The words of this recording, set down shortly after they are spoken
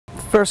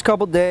First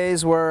couple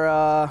days were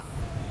a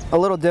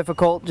little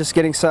difficult, just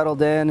getting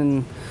settled in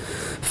and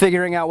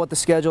figuring out what the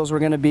schedules were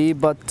going to be,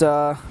 but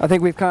I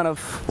think we've kind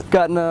of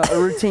gotten a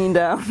routine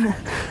down.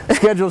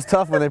 Schedule's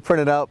tough when they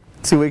print it out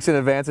 2 weeks in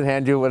advance and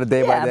hand you what a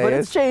day by day is. Yeah, but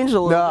it's changed a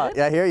little bit.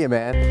 Yeah, I hear you,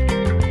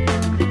 man.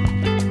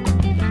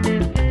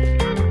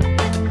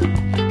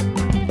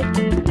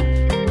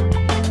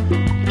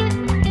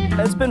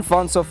 It's been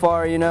fun so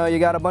far, you know, you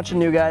got a bunch of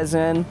new guys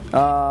in,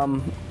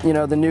 you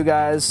know, the new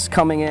guys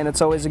coming in,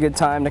 it's always a good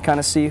time to kind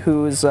of see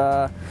who's,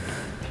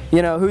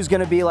 you know, who's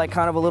going to be like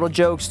kind of a little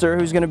jokester,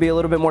 who's going to be a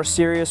little bit more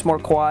serious, more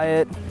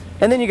quiet.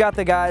 And then you got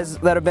the guys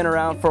that have been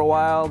around for a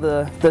while,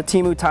 the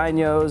Timu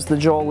Tainos, the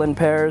Joel Lin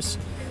pairs.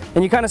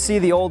 And you kind of see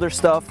the older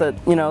stuff that,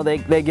 you know, they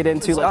get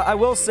into. I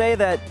will say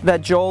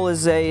that Joel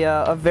is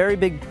a very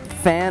big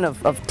fan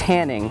of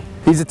tanning.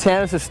 He's the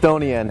tannest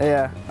Estonian.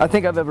 Yeah, I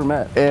think I've ever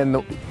met.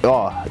 And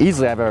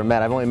easily I've ever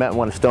met. I've only met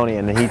one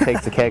Estonian, and he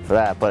takes the cake for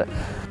that. But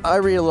I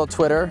read a little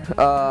Twitter,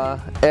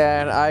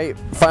 and I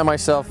find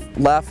myself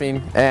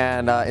laughing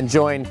and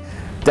enjoying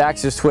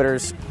Dax's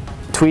tweets.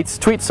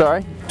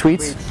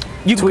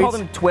 You can call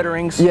them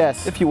Twitterings,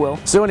 yes, if you will.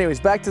 So anyways,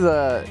 back to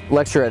the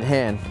lecture at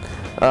hand.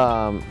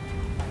 And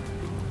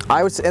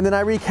then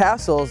I read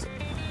Kassel's,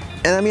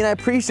 and I mean, I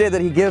appreciate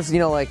that he gives, you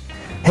know, like,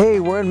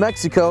 hey, we're in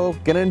Mexico,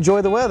 gonna enjoy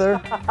the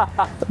weather.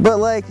 But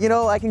like, you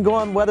know, I can go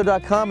on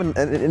weather.com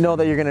and know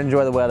that you're gonna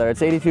enjoy the weather.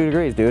 It's 82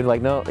 degrees, dude.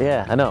 Like, no,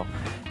 yeah, I know.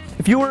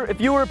 If you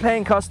were a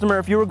paying customer,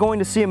 if you were going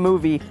to see a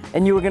movie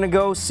and you were gonna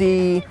go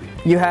see,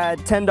 you had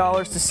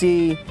 $10 to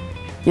see,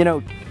 you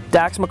know,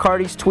 Dax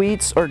McCarty's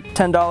tweets or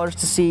 $10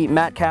 to see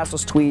Matt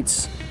Kassel's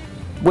tweets,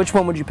 which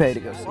one would you pay to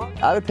go see?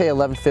 I would pay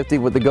 $11.50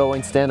 with the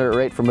going standard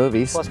rate for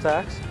movies. Plus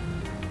tax?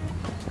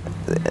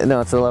 No,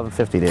 it's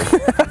 $11.50,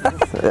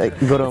 dude. Like,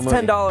 go to a movie.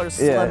 $10,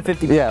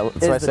 $11.50. Yeah,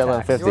 that's why I said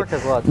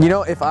 $11.50. You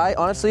know, if I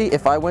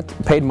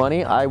paid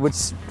money, I would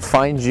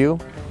find you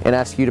and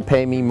ask you to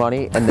pay me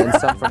money and then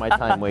some for my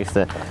time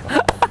wasted.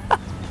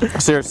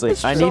 Seriously,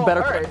 I need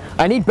better.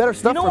 I need better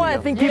stuff. You know why I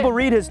think people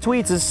read his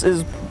tweets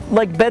is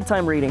like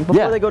bedtime reading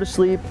before they go to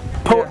sleep.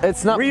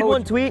 It's not read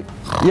one tweet.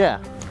 Yeah.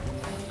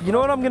 You know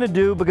what I'm gonna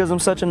do because I'm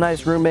such a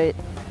nice roommate?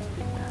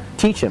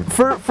 Teach him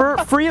for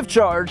free of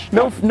charge,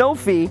 no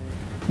fee.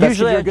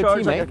 Usually I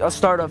charge like a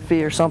startup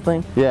fee or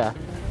something. Yeah.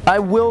 I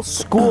will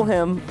school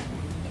him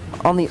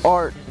on the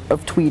art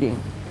of tweeting.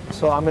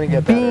 So I'm gonna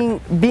get better.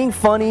 Being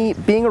funny,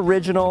 being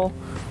original,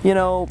 you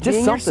know, just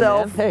being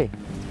yourself. Man. Hey.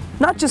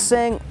 Not just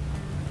saying,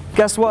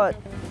 guess what?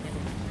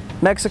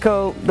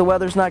 Mexico, the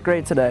weather's not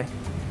great today.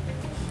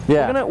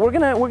 Yeah. We're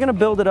gonna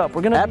build it up.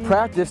 We're gonna at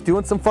practice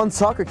doing some fun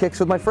soccer kicks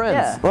with my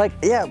friends. Yeah. Like,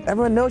 yeah,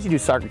 everyone knows you do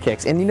soccer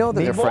kicks, and you know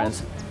that they're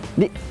friends.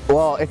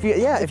 Well, if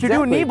you're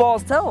doing knee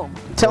balls, tell them.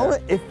 Tell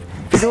them if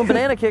you're doing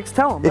banana kicks,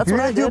 tell them. If you're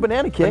gonna do a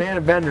banana kick,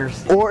 banana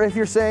benders, or if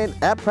you're saying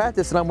at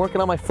practice and I'm working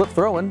on my flip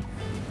throwing,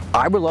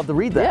 I would love to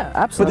read that. Yeah,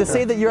 absolutely. But to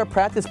say that you're at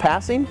practice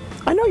passing,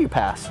 I know you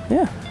pass.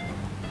 Yeah.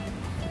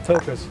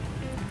 Tokas.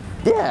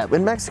 Yeah,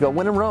 in Mexico,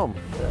 when in Rome.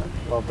 Yeah,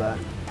 love that.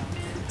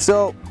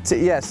 So,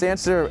 to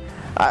answer,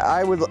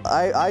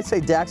 I say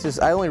Dax is.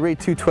 I only read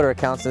 2 Twitter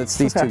accounts, and it's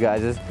these 2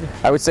 guys.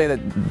 I would say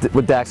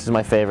that Dax is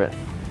my favorite.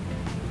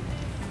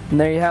 And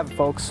there you have it,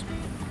 folks.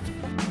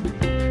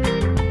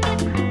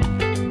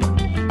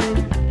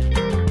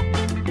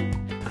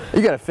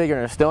 You got to figure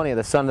in Estonia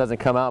the sun doesn't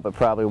come out, but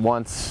probably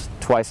once,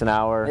 twice an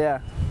hour,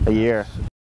 a year.